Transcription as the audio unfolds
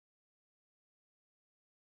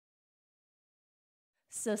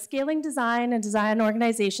So scaling design and design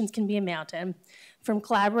organizations can be a mountain. From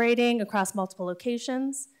collaborating across multiple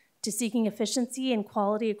locations to seeking efficiency and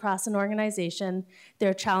quality across an organization, there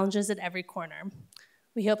are challenges at every corner.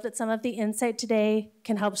 We hope that some of the insight today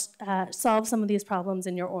can help solve some of these problems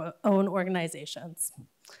in your own organizations.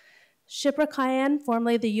 Shipra Kayan,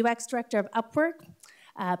 formerly the UX director of Upwork,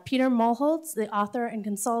 Peter Mulholtz, the author and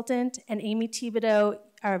consultant, and Amy Thibodeau,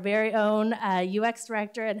 our very own UX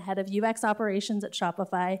director and head of UX operations at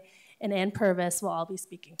Shopify, and Ann Purvis will all be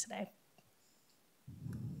speaking today.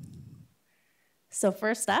 So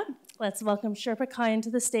first up, let's welcome Shipra Kayan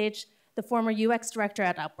to the stage, the former UX director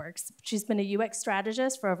at Upwork. She's been a UX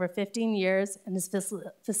strategist for over 15 years and has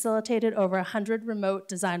facilitated over 100 remote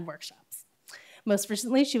design workshops. Most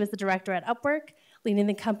recently, she was the director at Upwork, leading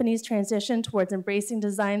the company's transition towards embracing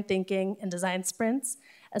design thinking and design sprints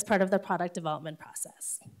as part of the product development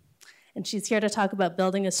process. And she's here to talk about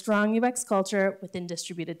building a strong UX culture within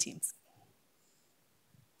distributed teams.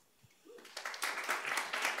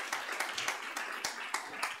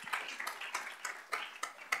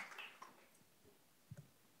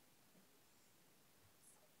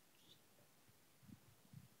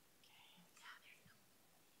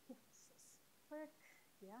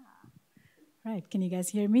 Right, can you guys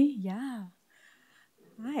hear me? Yeah.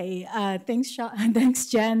 Hi, thanks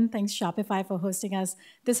Jen, thanks Shopify for hosting us.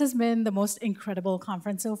 This has been the most incredible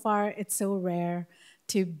conference so far. It's so rare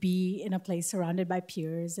to be in a place surrounded by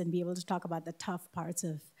peers and be able to talk about the tough parts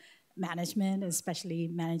of management, especially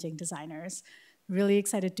managing designers. Really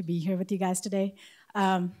excited to be here with you guys today.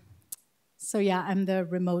 So yeah, I'm the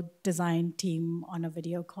remote design team on a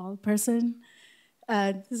video call person.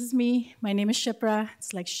 This is me. My name is Shipra.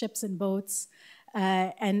 It's like ships and boats.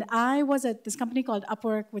 And I was at this company called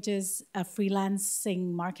Upwork, which is a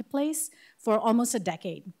freelancing marketplace, for almost a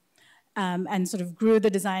decade, and sort of grew the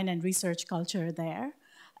design and research culture there.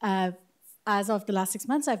 As of the last 6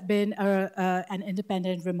 months, I've been an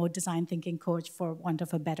independent remote design thinking coach, for want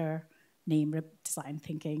of a better name, design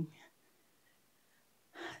thinking.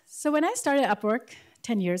 So when I started Upwork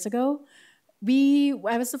 10 years ago,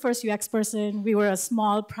 I was the first UX person. We were a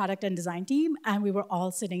small product and design team, and we were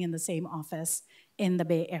all sitting in the same office in the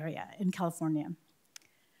Bay Area in California.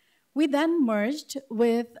 We then merged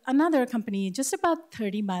with another company just about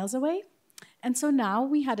 30 miles away. And so now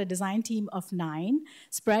we had a design team of 9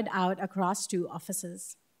 spread out across 2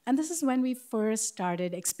 offices. And this is when we first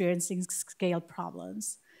started experiencing scale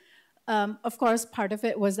problems. Of course, part of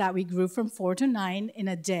it was that we grew from 4 to 9 in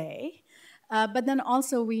a day. But then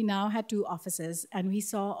also we now had 2 offices, and we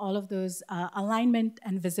saw all of those alignment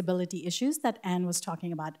and visibility issues that Anne was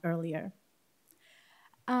talking about earlier.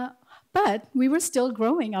 But we were still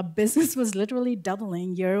growing. Our business was literally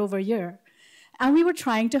doubling year over year. And we were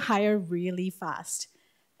trying to hire really fast.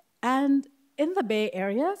 And in the Bay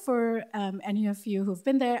Area, for any of you who've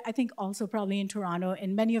been there, I think also probably in Toronto,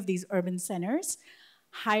 in many of these urban centers,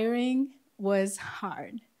 hiring was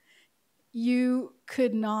hard. You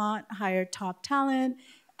could not hire top talent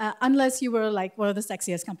unless you were like one of the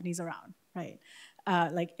sexiest companies around, right?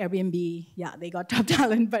 Like Airbnb, yeah, they got top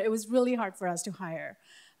talent, but it was really hard for us to hire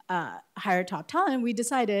top talent. We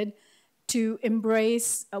decided to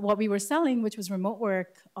embrace what we were selling, which was remote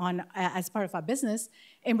work as part of our business,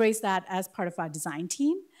 embrace that as part of our design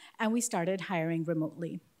team, and we started hiring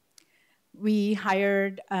remotely. We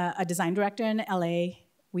hired a design director in LA.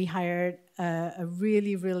 We hired a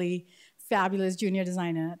really, really fabulous junior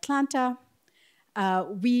designer in Atlanta.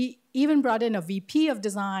 We even brought in a VP of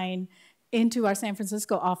design into our San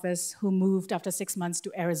Francisco office who moved after 6 months to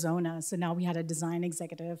Arizona. So now we had a design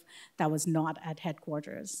executive that was not at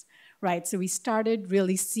headquarters, right? So we started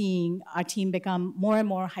really seeing our team become more and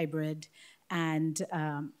more hybrid, and,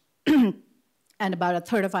 and about a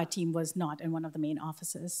third of our team was not in one of the main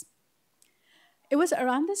offices. It was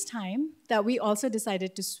around this time that we also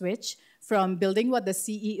decided to switch from building what the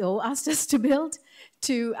CEO asked us to build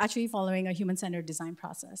to actually following a human-centered design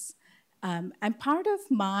process. And part of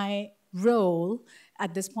my role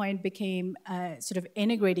at this point became sort of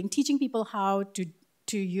integrating, teaching people how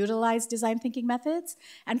to utilize design thinking methods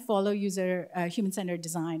and follow human-centered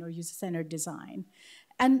design or user-centered design.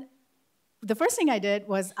 And the first thing I did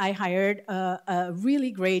was I hired a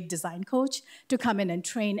really great design coach to come in and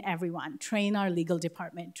train everyone, train our legal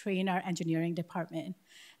department, train our engineering department.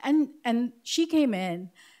 And she came in,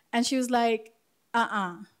 and she was like,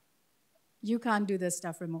 you can't do this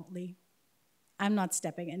stuff remotely. I'm not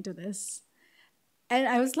stepping into this. And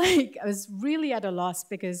I was like, I was really at a loss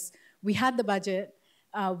because we had the budget,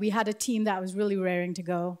 we had a team that was really raring to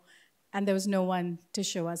go, and there was no one to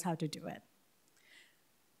show us how to do it.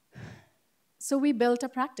 So we built a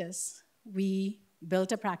practice. We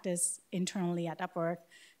built a practice internally at Upwork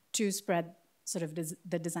to spread sort of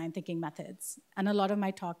the design thinking methods. And a lot of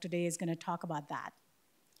my talk today is going to talk about that.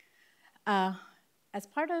 As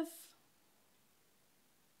part of,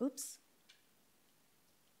 oops.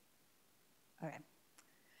 Okay.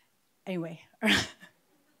 Anyway,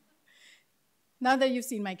 now that you've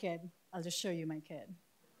seen my kid, I'll just show you my kid.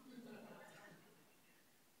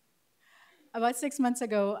 About 6 months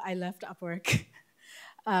ago, I left Upwork.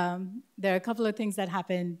 There are a couple of things that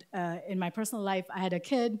happened in my personal life. I had a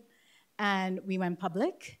kid, and we went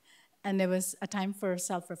public, and there was a time for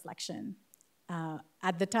self-reflection.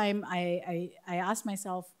 At the time, I asked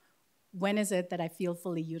myself, when is it that I feel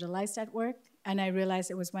fully utilized at work? And I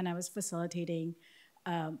realized it was when I was facilitating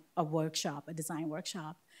a workshop, a design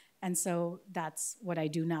workshop. And so that's what I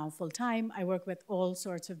do now full-time. I work with all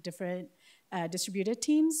sorts of different distributed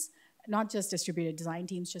teams, not just distributed design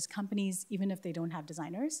teams, just companies, even if they don't have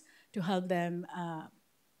designers, to help them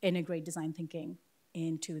integrate design thinking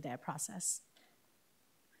into their process.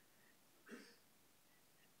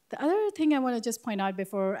 The other thing I want to just point out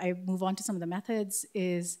before I move on to some of the methods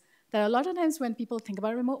is that a lot of times when people think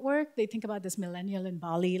about remote work, they think about this millennial in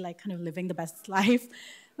Bali, like kind of living the best life.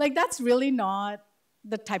 Like that's really not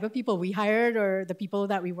the type of people we hired or the people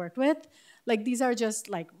that we worked with. Like these are just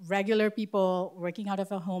like regular people working out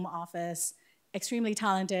of a home office, extremely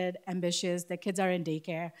talented, ambitious, their kids are in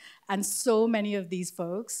daycare. And so many of these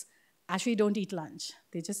folks actually don't eat lunch.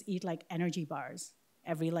 They just eat like energy bars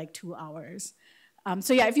every like 2 hours.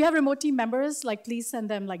 So yeah, if you have remote team members, like please send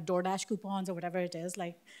them like DoorDash coupons or whatever it is,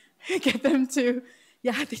 like get them to,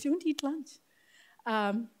 yeah, they don't eat lunch.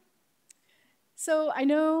 So I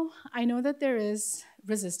know that there is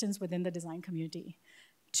resistance within the design community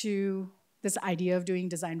to this idea of doing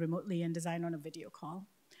design remotely and design on a video call,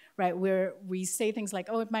 right? Where we say things like,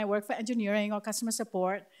 oh, it might work for engineering or customer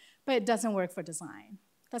support, but it doesn't work for design.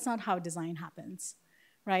 That's not how design happens,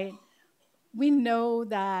 right? We know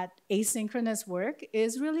that asynchronous work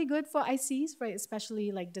is really good for ICs, right?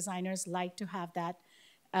 Especially like designers like to have that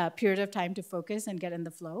period of time to focus and get in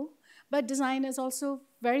the flow. But design is also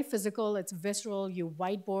very physical, it's visceral, you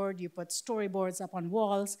whiteboard, you put storyboards up on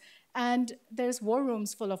walls, and there's war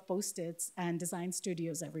rooms full of Post-its and design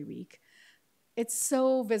studios every week. It's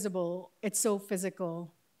so visible, it's so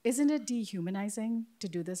physical. Isn't it dehumanizing to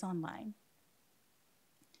do this online?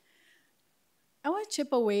 I want to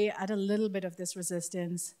chip away at a little bit of this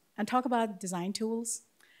resistance and talk about design tools.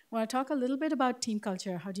 I want to talk a little bit about team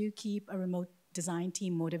culture. How do you keep a remote design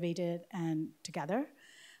team motivated and together?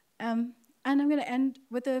 And I'm going to end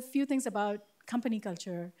with a few things about company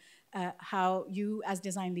culture, how you as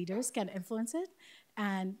design leaders can influence it,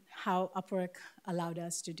 and how Upwork allowed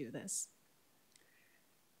us to do this.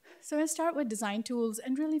 So I start with design tools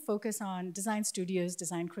and really focus on design studios,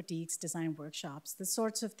 design critiques, design workshops, the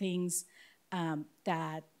sorts of things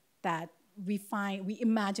that we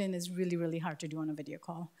imagine is really, really hard to do on a video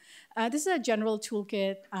call. This is a general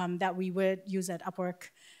toolkit that we would use at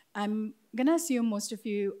Upwork. I'm gonna assume most of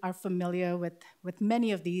you are familiar with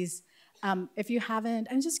many of these. If you haven't,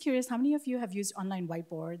 I'm just curious, how many of you have used online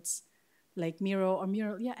whiteboards, like Miro or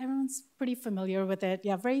Mural? Yeah, everyone's pretty familiar with it.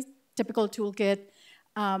 Yeah, very typical toolkit.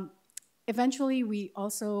 Eventually, we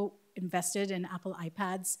also invested in Apple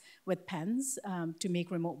iPads with pens to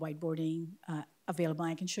make remote whiteboarding available.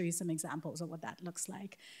 I can show you some examples of what that looks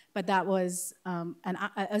like. But that was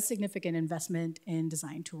a significant investment in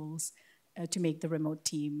design tools to make the remote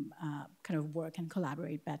team kind of work and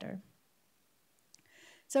collaborate better.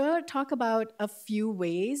 So I want to talk about a few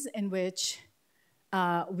ways in which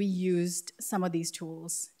we used some of these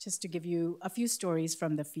tools, just to give you a few stories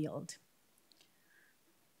from the field.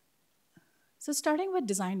 So starting with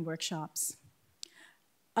design workshops.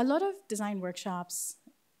 A lot of design workshops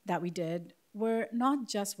that we did were not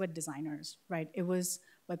just with designers, right? It was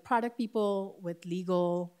with product people, with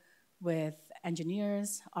legal, with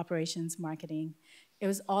engineers, operations, marketing. It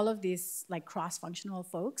was all of these like cross-functional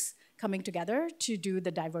folks coming together to do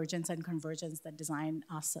the divergence and convergence that design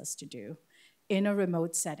asks us to do in a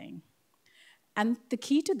remote setting. And the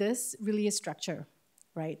key to this really is structure,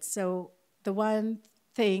 right? So the one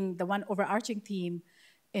overarching theme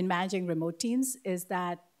in managing remote teams is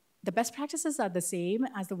that the best practices are the same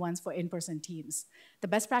as the ones for in-person teams. The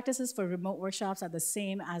best practices for remote workshops are the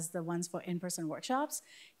same as the ones for in-person workshops.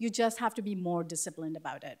 You just have to be more disciplined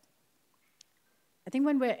about it. I think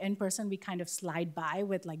when we're in person, we kind of slide by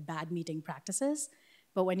with like bad meeting practices,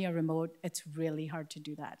 but when you're remote, it's really hard to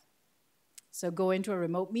do that. So go into a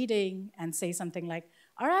remote meeting and say something like,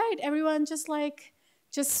 all right, everyone,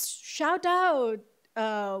 just shout out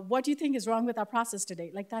what do you think is wrong with our process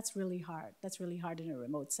today? Like, that's really hard. That's really hard in a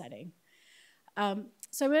remote setting.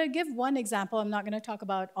 So I'm going to give one example. I'm not going to talk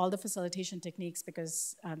about all the facilitation techniques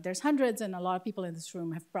because there's hundreds, and a lot of people in this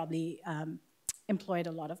room have probably employed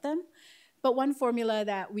a lot of them. But one formula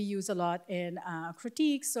that we use a lot in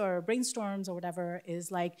critiques or brainstorms or whatever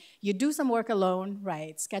is like, you do some work alone,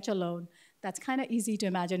 right, sketch alone. That's kind of easy to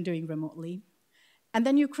imagine doing remotely. And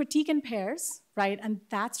then you critique in pairs, right? And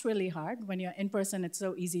that's really hard. When you're in person, it's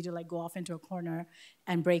so easy to like go off into a corner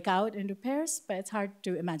and break out into pairs, but it's hard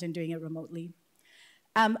to imagine doing it remotely.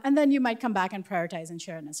 And then you might come back and prioritize and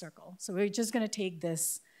share in a circle. So we're just gonna take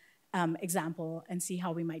this example and see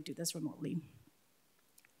how we might do this remotely.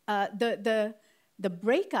 The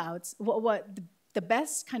breakouts, the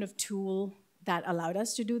best kind of tool that allowed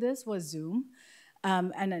us to do this was Zoom.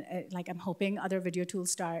 Like I'm hoping other video tools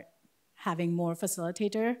start having more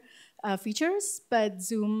facilitator features, but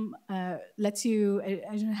Zoom lets you,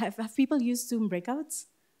 have people used Zoom breakouts?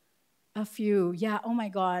 A few, yeah, oh my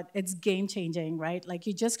God, it's game-changing, right? Like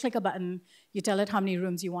you just click a button, you tell it how many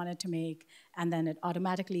rooms you want it to make, and then it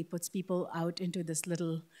automatically puts people out into this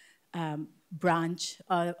little branch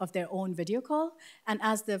of their own video call. And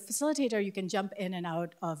as the facilitator, you can jump in and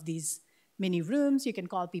out of these mini rooms, you can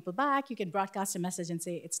call people back, you can broadcast a message and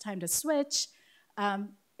say, it's time to switch.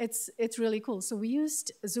 It's really cool. So we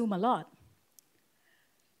used Zoom a lot.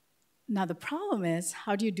 Now the problem is,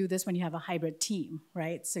 how do you do this when you have a hybrid team,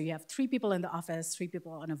 right? So you have 3 people in the office, 3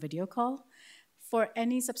 people on a video call. For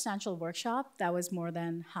any substantial workshop that was more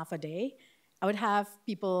than half a day, I would have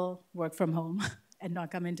people work from home and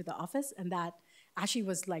not come into the office, and that actually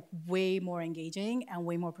was like way more engaging and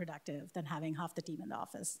way more productive than having half the team in the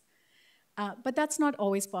office. But that's not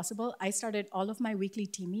always possible. I started all of my weekly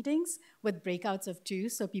team meetings with breakouts of 2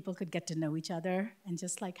 so people could get to know each other and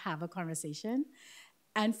just like have a conversation.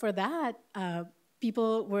 And for that,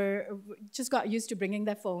 people just got used to bringing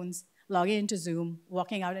their phones, logging into Zoom,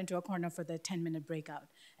 walking out into a corner for the 10-minute breakout,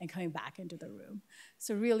 and coming back into the room.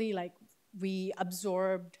 So really, like, we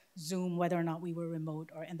absorbed Zoom whether or not we were remote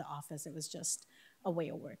or in the office. It was just a way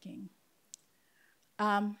of working.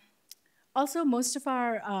 Also, most of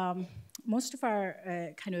our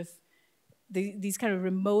these kind of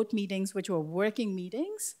remote meetings, which were working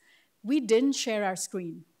meetings, we didn't share our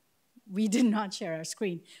screen. We did not share our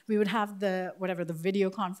screen. We would have the video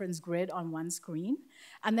conference grid on one screen,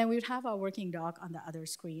 and then we would have our working doc on the other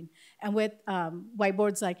screen. And with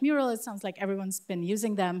whiteboards like Mural, it sounds like everyone's been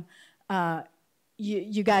using them.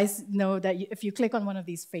 You guys know that if you click on one of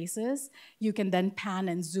these faces, you can then pan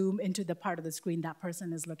and zoom into the part of the screen that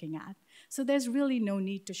person is looking at. So there's really no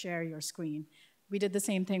need to share your screen. We did the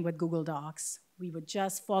same thing with Google Docs. We would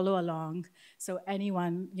just follow along. So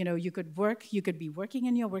anyone, you could be working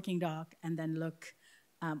in your working doc and then look,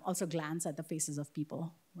 also glance at the faces of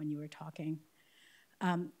people when you were talking.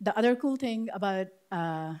 The other cool thing about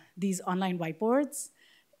these online whiteboards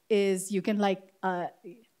is you can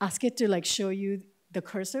ask it to show you the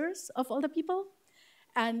cursors of all the people.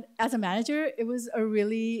 And as a manager, it was a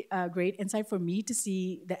really great insight for me to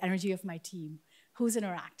see the energy of my team. Who's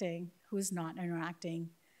interacting, who's not interacting,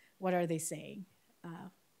 what are they saying?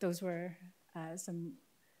 Those were some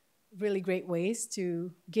really great ways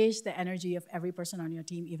to gauge the energy of every person on your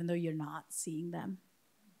team, even though you're not seeing them.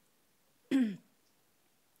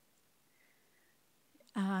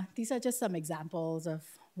 These are just some examples of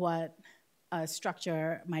what a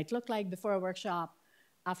structure might look like before a workshop,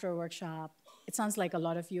 after a workshop. It sounds like a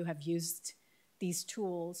lot of you have used these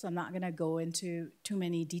tools, so I'm not going to go into too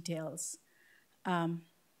many details.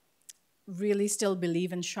 Really still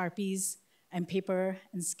believe in Sharpies and paper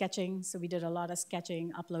and sketching, so we did a lot of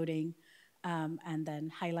sketching, uploading, and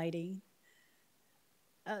then highlighting.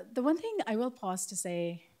 The one thing I will pause to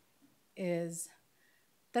say is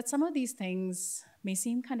that some of these things may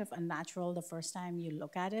seem kind of unnatural the first time you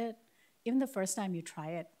look at it, even the first time you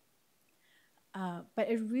try it. But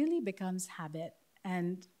it really becomes habit.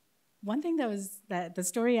 And one thing that the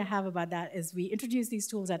story I have about that is we introduced these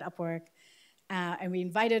tools at Upwork, and we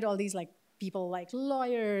invited all these people like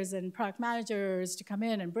lawyers and product managers to come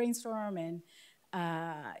in and brainstorm and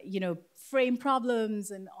frame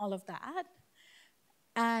problems and all of that.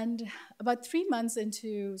 And about 3 months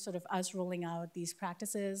into sort of us rolling out these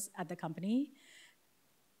practices at the company,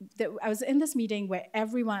 I was in this meeting where I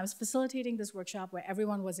was facilitating this workshop where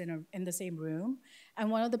everyone was in the same room, and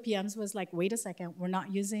one of the PMs was like, "Wait a second, we're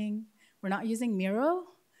not using Miro,"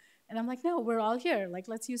 and I'm like, "No, we're all here.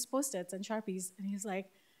 Let's use Post-its and Sharpies." And he's like,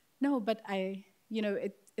 "No, but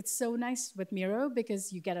it's so nice with Miro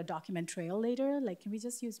because you get a document trail later. Can we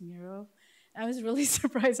just use Miro?" And I was really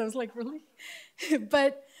surprised. I was like, "Really?"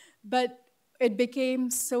 but it became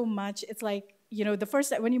so much. It's like the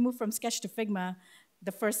first when you move from Sketch to Figma.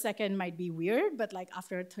 the first second might be weird, but like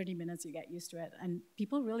after 30 minutes, you get used to it. And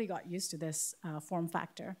people really got used to this form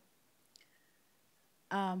factor.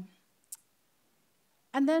 And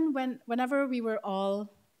then whenever we were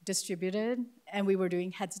all distributed and we were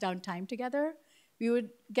doing heads down time together, we would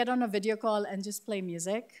get on a video call and just play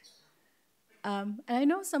music. And I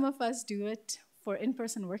know some of us do it for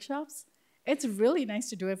in-person workshops. It's really nice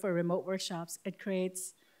to do it for remote workshops. It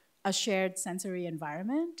creates a shared sensory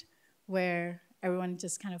environment where everyone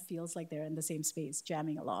just kind of feels like they're in the same space,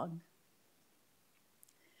 jamming along.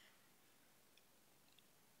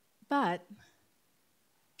 But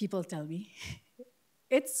people tell me,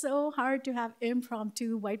 it's so hard to have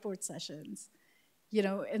impromptu whiteboard sessions. You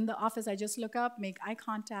know, in the office, I just look up, make eye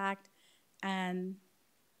contact, and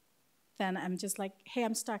then I'm just like, hey,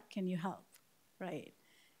 I'm stuck, can you help, right?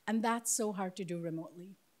 And that's so hard to do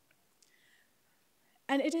remotely.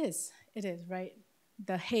 And it is, right?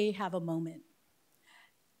 The hey, have a moment.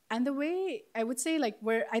 And the way, I would say, like,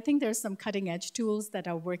 I think there's some cutting edge tools that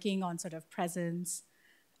are working on sort of presence,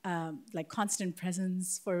 like constant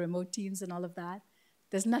presence for remote teams and all of that.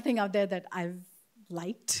 There's nothing out there that I've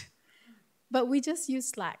liked, but we just use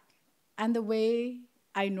Slack. And the way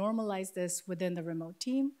I normalized this within the remote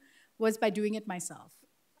team was by doing it myself.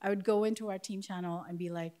 I would go into our team channel and be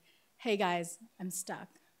like, hey guys, I'm stuck.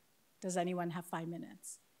 Does anyone have 5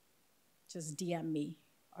 minutes? Just DM me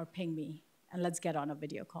or ping me, and let's get on a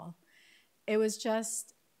video call. It was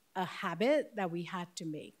just a habit that we had to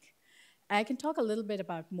make. I can talk a little bit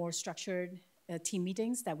about more structured team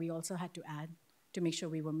meetings that we also had to add to make sure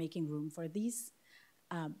we were making room for these.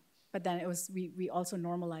 But then we also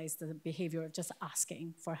normalized the behavior of just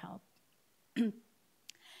asking for help.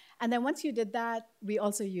 And then once you did that, we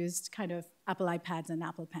also used kind of Apple iPads and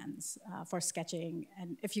Apple Pens for sketching.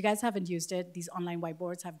 And if you guys haven't used it, these online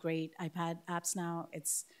whiteboards have great iPad apps now.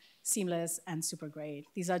 It's seamless and super great.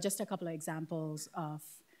 These are just a couple of examples of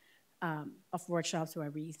workshops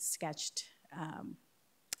where we sketched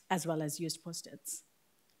as well as used Post-its.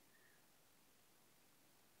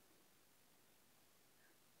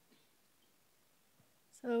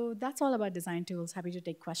 So that's all about design tools. Happy to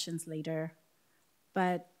take questions later.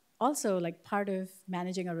 But also, like, part of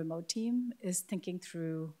managing a remote team is thinking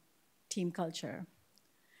through team culture.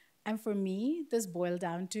 And for me, this boiled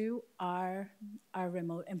down to our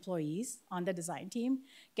remote employees on the design team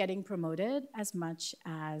getting promoted as much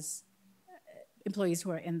as employees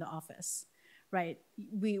who are in the office, right?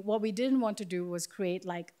 What we didn't want to do was create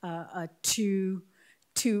like a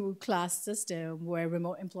two-class system where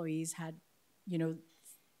remote employees had, you know,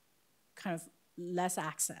 kind of less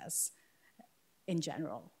access in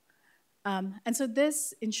general. And so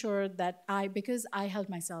this ensured that because I held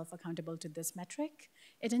myself accountable to this metric,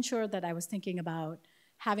 it ensured that I was thinking about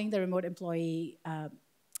having the remote employee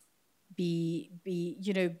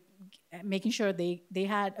making sure they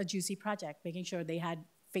had a juicy project, making sure they had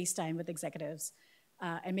FaceTime with executives,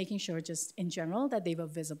 and making sure just in general that they were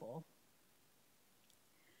visible.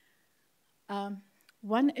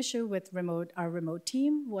 One issue with our remote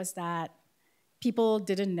team was that people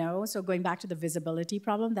didn't know, so going back to the visibility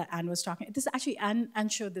problem that Anne was talking, this actually, Anne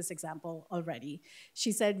showed this example already.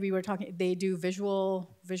 She said they do visual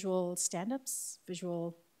stand-ups,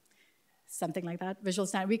 something like that,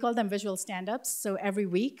 we call them visual stand-ups. So every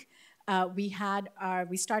week, we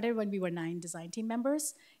started when we were 9 design team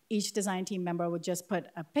members. Each design team member would just put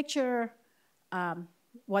a picture,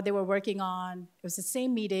 what they were working on. It was the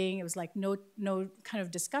same meeting. It was like no kind of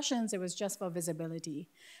discussions. It was just for visibility.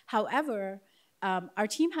 However, our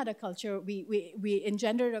team had a culture, we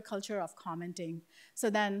engendered a culture of commenting. So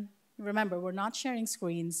then, remember, we're not sharing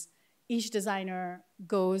screens. Each designer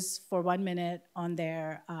goes for 1 minute on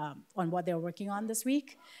what they're working on this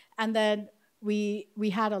week. And then we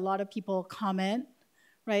had a lot of people comment,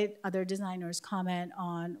 right? Other designers comment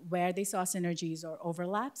on where they saw synergies or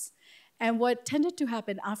overlaps. And what tended to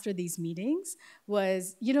happen after these meetings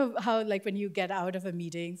was, you know how like when you get out of a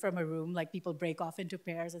meeting from a room, like people break off into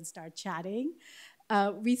pairs and start chatting?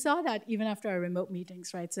 We saw that even after our remote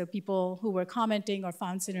meetings, right? So people who were commenting or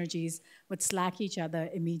found synergies would Slack each other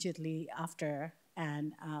immediately after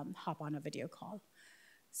and hop on a video call.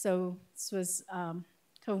 So this was kind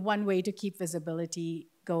of one way to keep visibility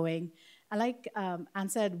going. And like Anne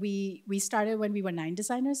said, we started when we were 9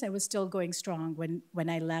 designers, and it was still going strong when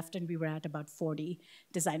I left and we were at about 40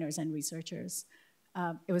 designers and researchers.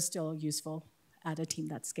 It was still useful at a team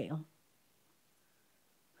that scale.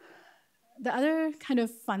 The other kind of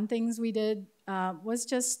fun things we did was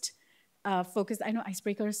just focus. I know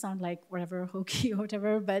icebreakers sound like whatever, hokey or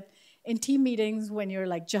whatever, but in team meetings when you're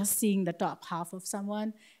like just seeing the top half of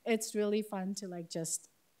someone, it's really fun to like just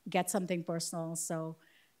get something personal. So,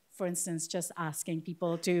 for instance, just asking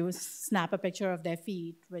people to snap a picture of their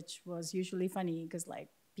feet, which was usually funny because like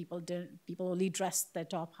people only dressed their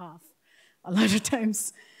top half a lot of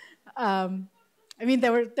times. I mean,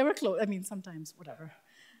 there were clothes. I mean, sometimes whatever.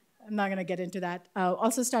 I'm not going to get into that.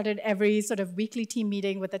 Also started every sort of weekly team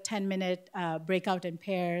meeting with a 10-minute breakout in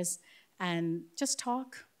pairs and just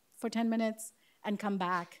talk for 10 minutes and come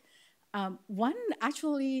back. One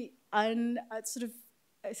actually sort of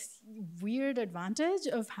a weird advantage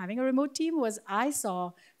of having a remote team was I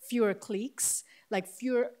saw fewer cliques, like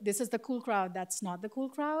fewer, this is the cool crowd, that's not the cool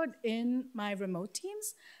crowd in my remote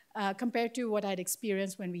teams, compared to what I'd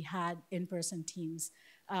experienced when we had in-person teams.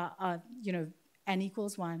 You know, n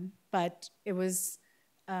equals 1, but it was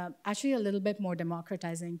actually a little bit more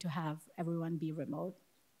democratizing to have everyone be remote.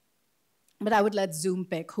 But I would let Zoom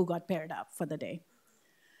pick who got paired up for the day.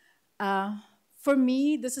 For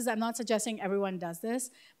me, I'm not suggesting everyone does this,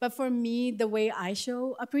 but for me, the way I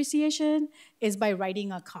show appreciation is by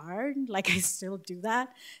writing a card, like I still do that.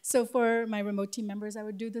 So for my remote team members, I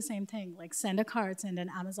would do the same thing, like send a card, send an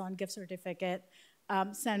Amazon gift certificate,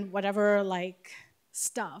 send whatever like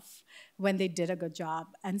stuff when they did a good job,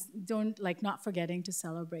 and not forgetting to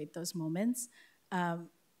celebrate those moments,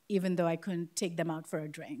 even though I couldn't take them out for a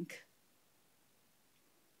drink.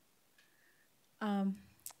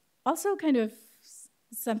 Also kind of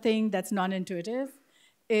something that's non-intuitive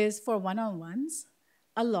is for one-on-ones.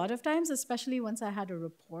 A lot of times, especially once I had a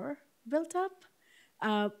rapport built up,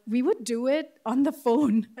 we would do it on the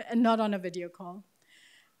phone and not on a video call.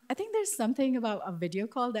 I think there's something about a video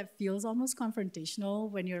call that feels almost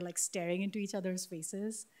confrontational when you're like staring into each other's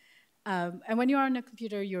faces. And when you're on a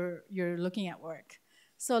computer, you're looking at work.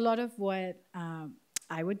 So a lot of what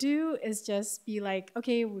I would do is just be like,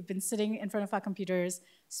 okay, we've been sitting in front of our computers,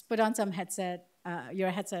 just put on some headset, your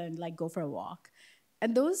headset, and like go for a walk.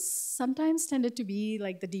 And those sometimes tended to be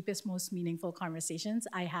like the deepest, most meaningful conversations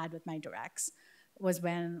I had with my directs, was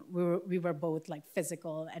when we were both like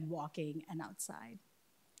physical and walking and outside.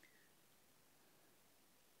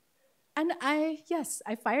 And yes,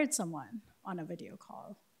 I fired someone on a video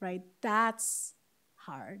call, right? That's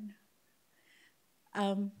hard.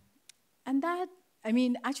 And that, I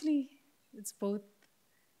mean, actually, there's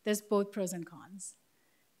both pros and cons.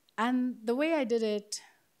 And the way I did it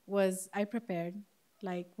was I prepared,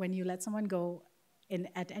 like when you let someone go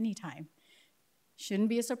at any time, shouldn't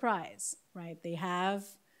be a surprise, right? They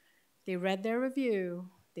read their review,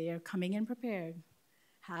 they are coming in prepared,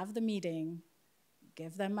 have the meeting,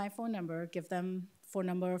 give them my phone number, give them phone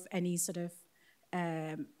number of any sort of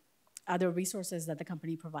other resources that the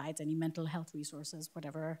company provides, any mental health resources,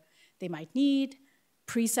 whatever they might need,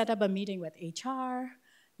 pre-set up a meeting with HR,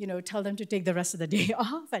 you know, tell them to take the rest of the day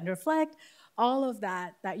off and reflect, all of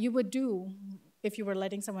that you would do if you were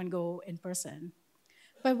letting someone go in person.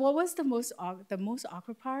 But what was the most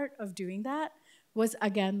awkward part of doing that was,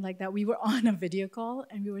 again, like that we were on a video call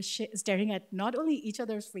and we were staring at not only each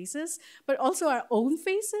other's faces, but also our own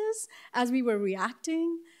faces as we were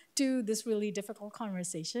reacting to this really difficult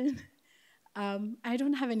conversation. I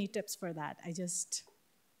don't have any tips for that.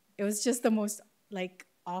 It was just the most like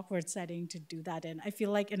awkward setting to do that in. I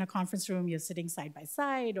feel like in a conference room, you're sitting side by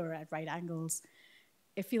side or at right angles.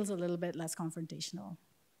 It feels a little bit less confrontational.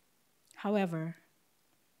 However,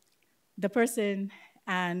 the person,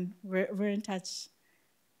 and we're in touch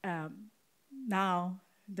now,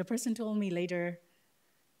 the person told me later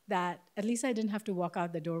that at least I didn't have to walk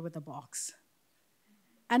out the door with a box.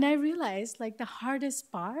 And I realized like the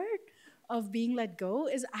hardest part of being let go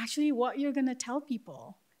is actually what you're gonna tell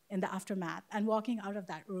people in the aftermath and walking out of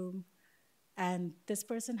that room. And this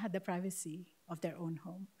person had the privacy of their own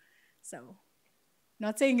home. So,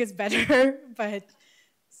 not saying it's better, but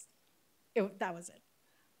that was it.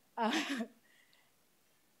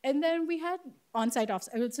 And then we had on-site,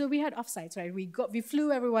 so we had off-sites, right? We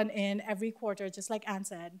flew everyone in every quarter, just like Anne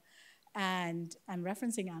said. And I'm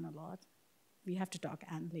referencing Anne a lot. We have to talk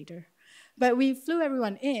Anne later. But we flew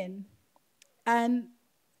everyone in. And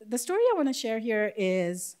the story I want to share here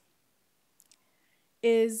is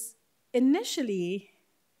initially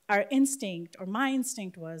our instinct, or my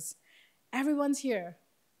instinct was, everyone's here.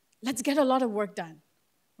 Let's get a lot of work done.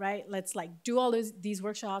 Right? Let's like do all these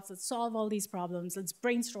workshops, let's solve all these problems, let's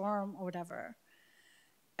brainstorm or whatever.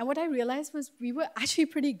 And what I realized was we were actually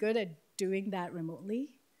pretty good at doing that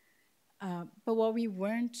remotely. But what we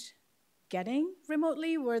weren't getting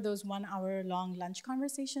remotely were those 1-hour-long lunch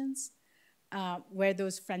conversations where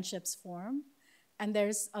those friendships form. And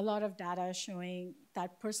there's a lot of data showing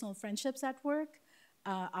that personal friendships at work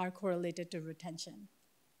are correlated to retention.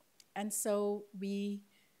 And so we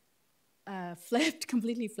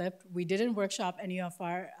completely flipped. We didn't workshop any of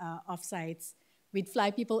our offsites. We'd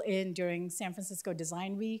fly people in during San Francisco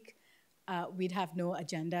Design Week. We'd have no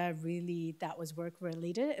agenda really that was work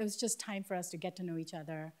related. It was just time for us to get to know each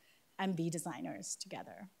other and be designers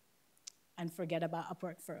together and forget about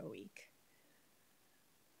Upwork for a week.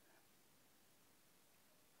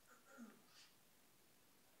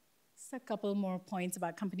 Just a couple more points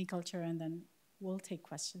about company culture, and then we'll take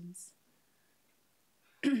questions.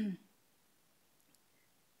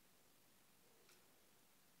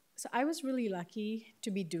 So I was really lucky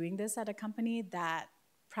to be doing this at a company that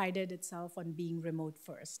prided itself on being remote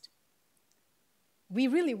first. We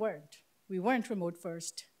really weren't. We weren't remote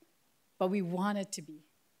first, but we wanted to be.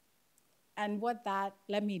 And what that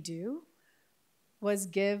let me do was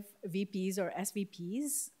give VPs or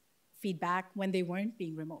SVPs feedback when they weren't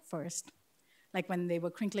being remote first. Like when they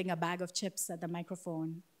were crinkling a bag of chips at the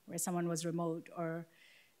microphone where someone was remote, or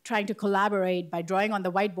trying to collaborate by drawing on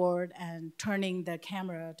the whiteboard and turning the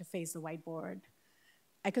camera to face the whiteboard.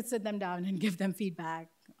 I could sit them down and give them feedback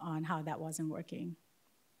on how that wasn't working.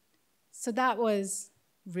 So that was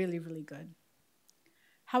really, really good.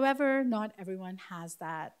 However, not everyone has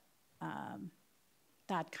that,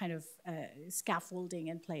 that kind of scaffolding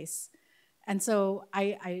in place. And so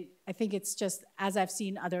I think it's just, as I've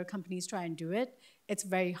seen other companies try and do it, it's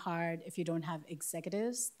very hard if you don't have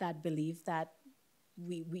executives that believe that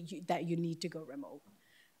that you need to go remote.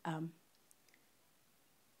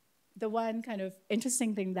 The one kind of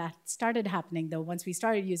interesting thing that started happening, though, once we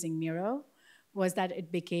started using Miro, was that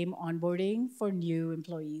it became onboarding for new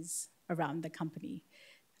employees around the company.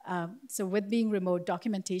 So with being remote,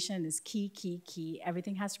 documentation is key, key, key.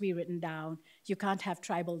 Everything has to be written down. You can't have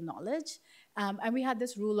tribal knowledge. And we had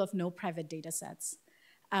this rule of no private data sets.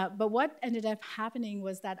 But what ended up happening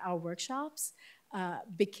was that our workshops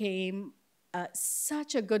became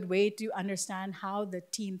such a good way to understand how the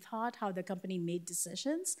team thought, how the company made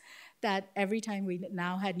decisions, that every time we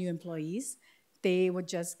now had new employees, they would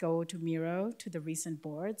just go to Miro, to the recent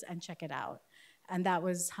boards, and check it out. And that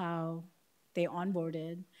was how they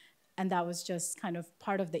onboarded. And that was just kind of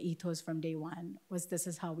part of the ethos from day one, was this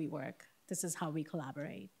is how we work. This is how we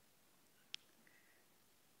collaborate.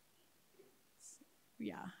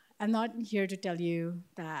 Yeah, I'm not here to tell you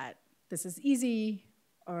that this is easy,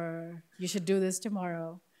 or you should do this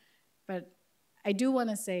tomorrow. But I do want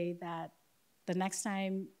to say that the next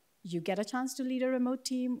time you get a chance to lead a remote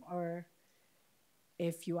team, or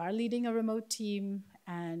if you are leading a remote team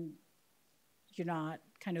and you're not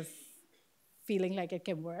kind of feeling like it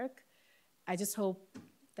can work, I just hope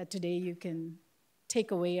that today you can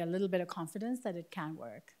take away a little bit of confidence that it can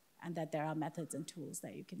work and that there are methods and tools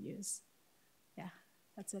that you can use. Yeah,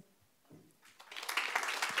 that's it.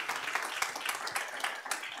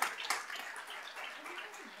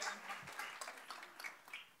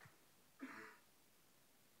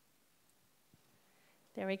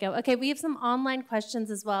 There we go. Okay, we have some online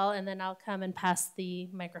questions as well, and then I'll come and pass the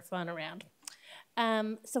microphone around.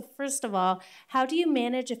 So first of all, how do you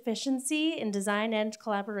manage efficiency in design and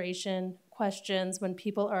collaboration questions when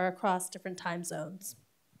people are across different time zones?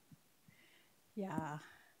 Yeah.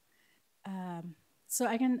 So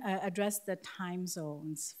I can address the time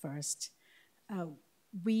zones first.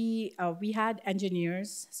 We had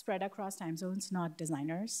engineers spread across time zones, not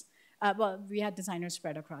designers. Well, we had designers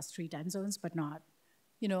spread across 3 time zones, but not,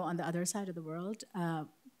 on the other side of the world.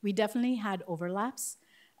 We definitely had overlaps.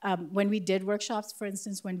 When we did workshops, for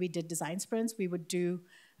instance, when we did design sprints, we would do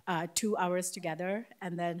 2 hours together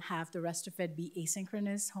and then have the rest of it be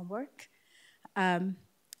asynchronous homework. And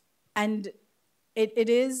it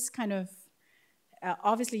is kind of,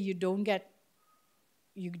 obviously you don't get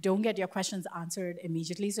your questions answered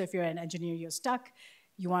immediately. So if you're an engineer, you're stuck,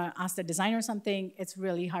 you want to ask the designer something, it's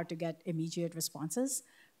really hard to get immediate responses.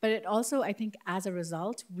 But it also, I think, as a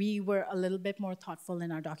result, we were a little bit more thoughtful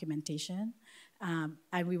in our documentation,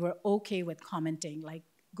 and we were okay with commenting, like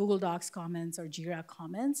Google Docs comments or Jira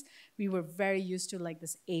comments. We were very used to like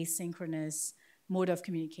this asynchronous mode of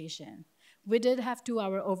communication. We did have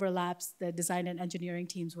 2-hour overlaps. The design and engineering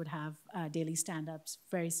teams would have daily stand-ups,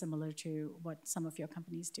 very similar to what some of your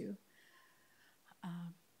companies do.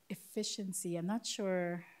 Efficiency, I'm not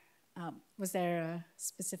sure, was there a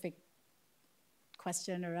specific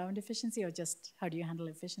question around efficiency, or just how do you handle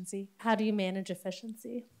efficiency? How do you manage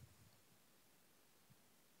efficiency?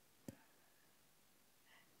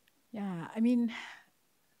 Yeah, I mean,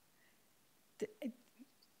 I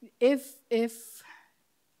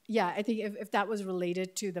think if that was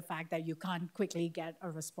related to the fact that you can't quickly get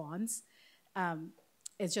a response,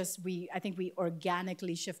 it's just I think we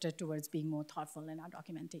organically shifted towards being more thoughtful in our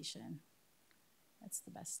documentation. That's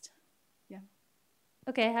the best. Yeah.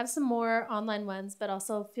 Okay, I have some more online ones, but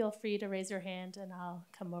also feel free to raise your hand and I'll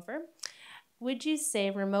come over. Would you say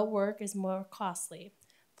remote work is more costly?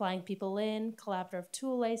 Flying people in, collaborative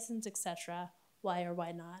tool license, etc. Why or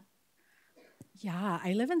why not? Yeah,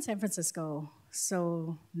 I live in San Francisco,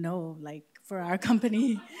 so no, like for our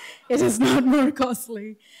company, it is not more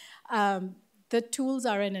costly. The tools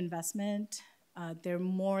are an investment. They're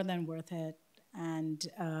more than worth it. And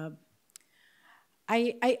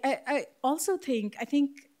I also think, I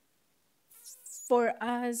think for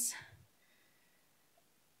us,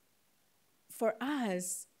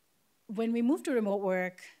 when we move to remote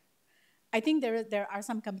work, I think there are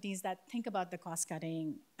some companies that think about the cost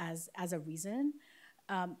cutting as a reason.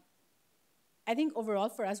 I think overall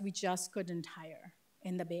for us, we just couldn't hire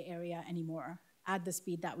in the Bay Area anymore at the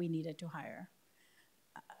speed that we needed to hire.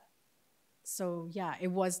 So yeah, it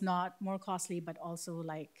was not more costly, but also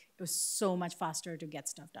like it was so much faster to get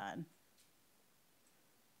stuff done.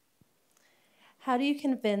 How do you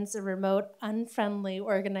convince a remote, unfriendly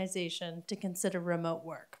organization to consider remote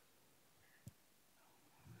work?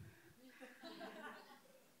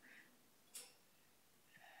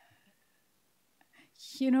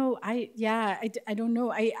 You know, I don't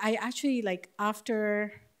know. I actually like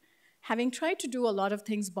after having tried to do a lot of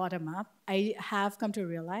things bottom up, I have come to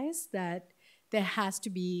realize that there has to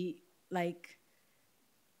be like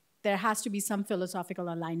there has to be some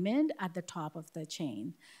philosophical alignment at the top of the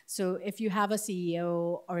chain. So if you have a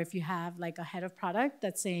CEO or if you have like a head of product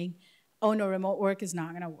that's saying, "Oh no, remote work is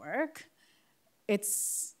not going to work,"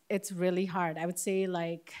 it's really hard. I would say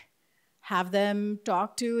like have them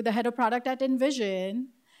talk to the head of product at Envision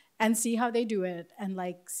and see how they do it and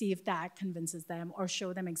like see if that convinces them or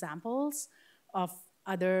show them examples of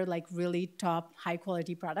other like really top high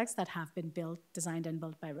quality products that have been built, designed and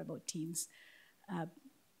built by remote teams. Yeah.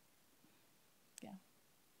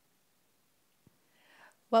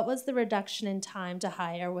 What was the reduction in time to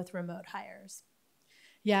hire with remote hires?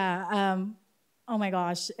 Yeah. Oh my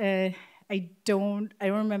gosh. I don't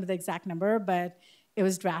remember the exact number, but it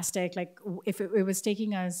was drastic. Like if it was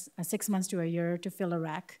taking us 6 months to a year to fill a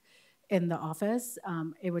rack in the office,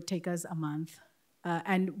 it would take us a month.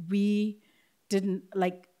 And we did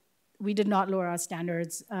not lower our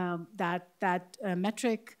standards. That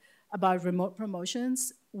metric about remote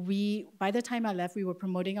promotions, by the time I left, we were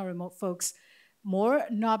promoting our remote folks more,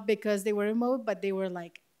 not because they were remote, but they were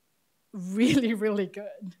like really, really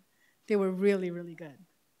good. They were really, really good.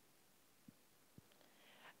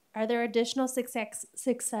 Are there additional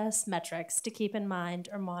success metrics to keep in mind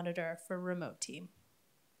or monitor for a remote team?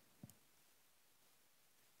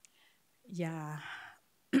 Yeah.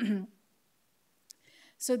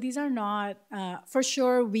 So these are not, for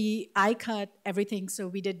sure, I cut everything. So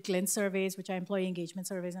we did Glint surveys, which are employee engagement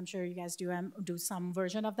surveys. I'm sure you guys do some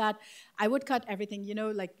version of that. I would cut everything, you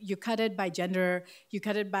know, like you cut it by gender, you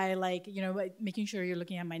cut it by like, you know, making sure you're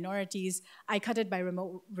looking at minorities. I cut it by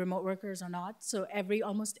remote workers or not. So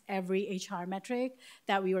almost every HR metric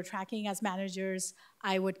that we were tracking as managers,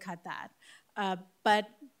 I would cut that. But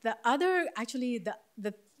the other, actually,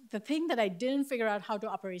 the thing that I didn't figure out how to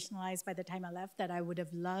operationalize by the time I left that I would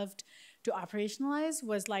have loved to operationalize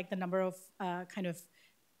was like the number of kind of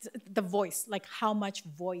the voice, like how much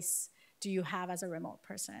voice do you have as a remote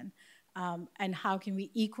person? And how can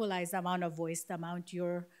we equalize the amount of voice, the amount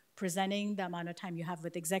you're presenting, the amount of time you have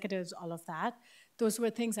with executives, all of that. Those were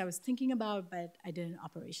things I was thinking about, but I didn't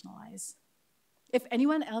operationalize. If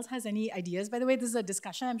anyone else has any ideas, by the way, this is a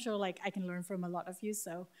discussion. I'm sure like I can learn from a lot of you,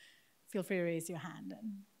 so feel free to raise your hand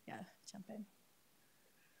and yeah, jump in.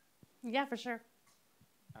 Yeah, for sure.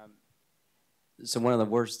 So one of the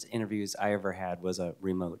worst interviews I ever had was a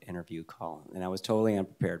remote interview call, and I was totally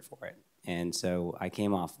unprepared for it. And so I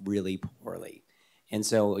came off really poorly. And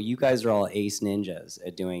so you guys are all ace ninjas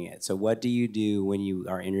at doing it. So what do you do when you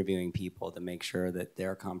are interviewing people to make sure that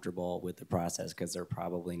they're comfortable with the process because they're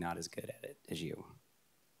probably not as good at it as you?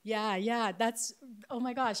 Yeah, that's, oh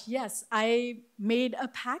my gosh, yes. I made a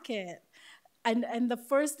packet. And the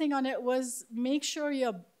first thing on it was make sure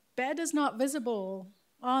your bed is not visible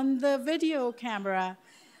on the video camera.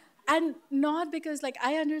 And not because, like,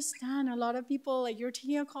 I understand a lot of people, like, you're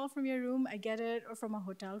taking a call from your room, I get it, or from a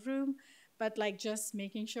hotel room, but, like, just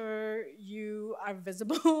making sure you are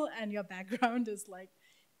visible and your background is, like,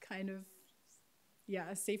 kind of,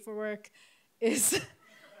 yeah, safe for work is...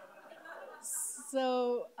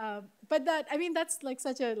 So, but that, I mean, that's, like,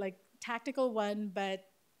 such a, like, tactical one, but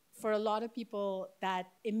for a lot of people, that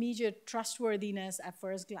immediate trustworthiness at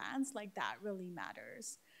first glance, like that really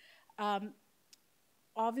matters.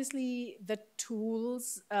 Obviously, the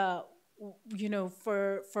tools, you know,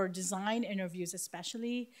 for design interviews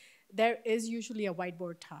especially, there is usually a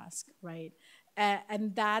whiteboard task, right?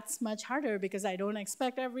 And that's much harder because I don't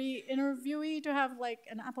expect every interviewee to have like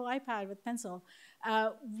an Apple iPad with pencil.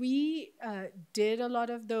 We did a lot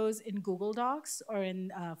of those in Google Docs or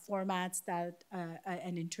in formats that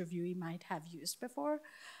an interviewee might have used before.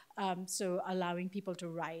 So allowing people to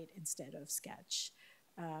write instead of sketch,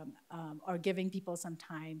 or giving people some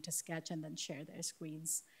time to sketch and then share their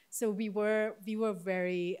screens. So we were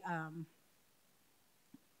very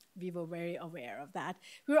aware of that.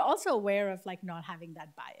 We were also aware of like not having that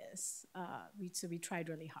bias. So we tried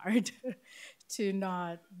really hard to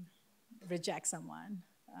not reject someone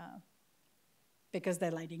because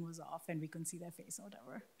their lighting was off and we couldn't see their face or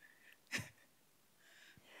whatever.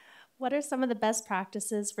 What are some of the best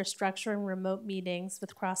practices for structuring remote meetings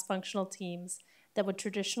with cross-functional teams that would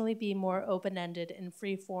traditionally be more open-ended and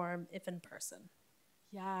free-form if in person?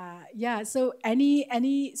 Yeah. So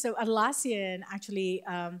so Atlassian actually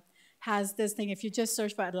has this thing. If you just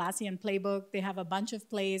search for Atlassian Playbook, they have a bunch of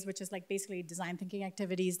plays, which is like basically design thinking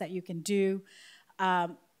activities that you can do.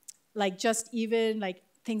 Like just even like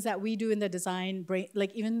things that we do in the design brain,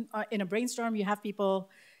 like even in a brainstorm, you have people,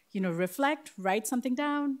 reflect, write something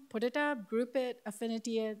down, put it up, group it,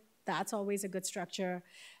 affinity it. That's always a good structure.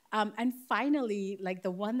 And finally, like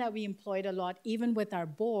the one that we employed a lot, even with our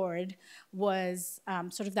board, was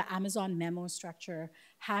sort of the Amazon memo structure.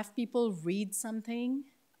 Have people read something,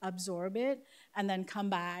 absorb it, and then come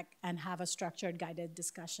back and have a structured guided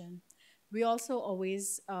discussion. We also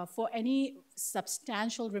always, for any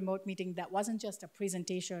substantial remote meeting that wasn't just a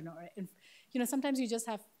presentation or, sometimes you just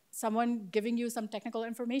have someone giving you some technical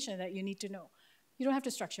information that you need to know. You don't have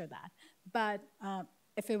to structure that. But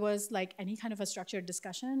if it was like any kind of a structured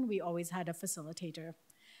discussion, we always had a facilitator.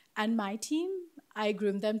 And my team, I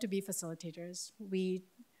groomed them to be facilitators. We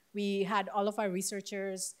had all of our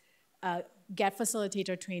researchers get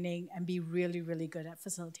facilitator training and be really, really good at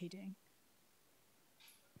facilitating.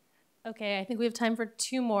 Okay, I think we have time for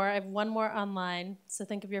two more. I have one more online, so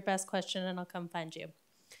think of your best question and I'll come find you.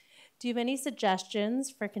 Do you have any suggestions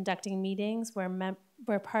for conducting meetings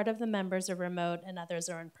where part of the members are remote and others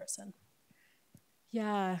are in person?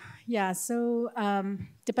 Yeah. So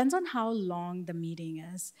depends on how long the meeting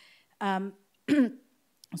is.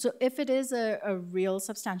 So if it is a real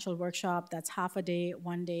substantial workshop that's half a day,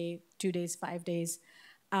 1 day, 2 days, 5 days,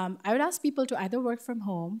 I would ask people to either work from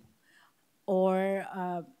home or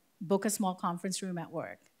book a small conference room at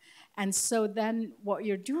work. And so then what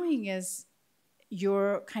you're doing is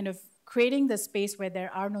you're kind of creating the space where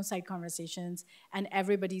there are no side conversations and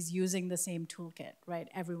everybody's using the same toolkit, right?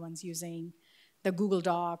 Everyone's using the Google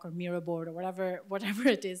Doc or Miro board or whatever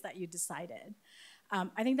it is that you decided.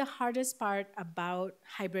 I think the hardest part about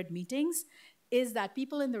hybrid meetings is that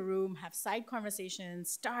people in the room have side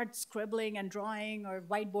conversations, start scribbling and drawing or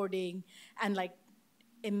whiteboarding and like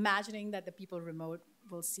imagining that the people remote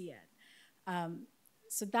will see it.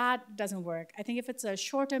 So that doesn't work. I think if it's a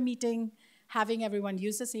shorter meeting, having everyone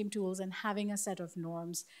use the same tools and having a set of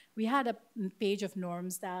norms. We had a page of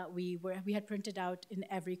norms that we had printed out in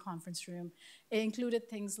every conference room. It included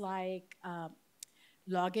things like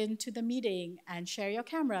log into the meeting and share your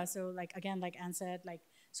camera. So like, again, like Anne said, like,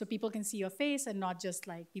 so people can see your face and not just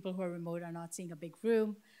like people who are remote are not seeing a big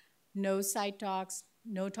room. No side talks,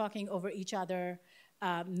 no talking over each other,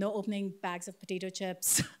 no opening bags of potato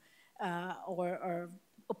chips or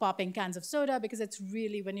popping cans of soda, because it's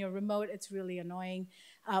really, when you're remote, it's really annoying.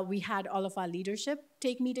 We had all of our leadership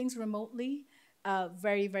take meetings remotely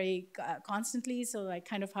very, very constantly. So like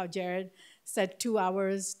kind of how Jared said 2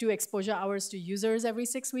 exposure hours to users every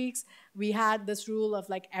 6 weeks. We had this rule of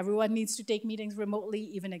like everyone needs to take meetings remotely,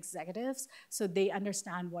 even executives, so they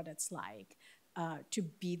understand what it's like to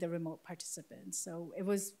be the remote participant. So it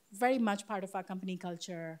was very much part of our company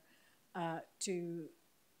culture to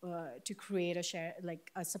create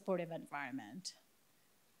a supportive environment.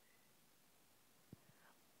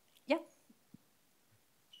 Yeah.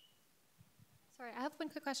 Sorry, I have one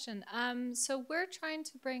quick question. So we're trying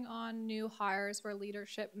to bring on new hires where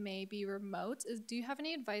leadership may be remote. Do you have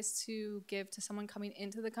any advice to give to someone coming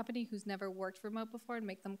into the company who's never worked remote before and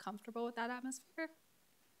make them comfortable with that atmosphere?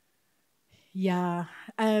 Yeah.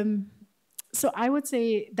 So I would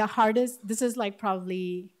say the hardest, this is like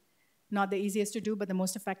probably not the easiest to do, but the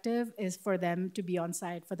most effective is for them to be on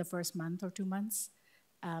site for the first month or 2 months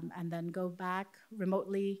and then go back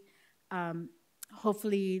remotely.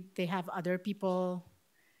 Hopefully they have other people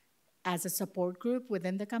as a support group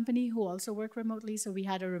within the company who also work remotely. So we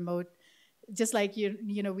had a remote, just like,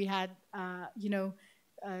 we had,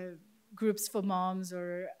 groups for moms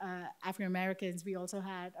or African Americans. We also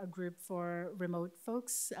had a group for remote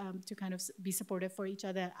folks to kind of be supportive for each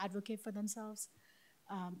other, advocate for themselves.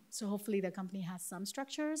 So hopefully the company has some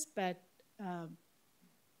structures, but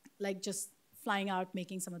like just flying out,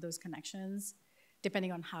 making some of those connections,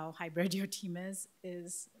 depending on how hybrid your team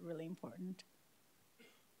is really important.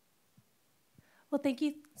 Well, thank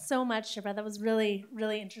you so much, Shipra. That was really,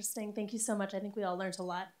 really interesting. Thank you so much. I think we all learned a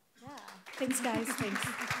lot. Yeah. Thanks, guys.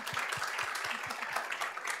 Thanks.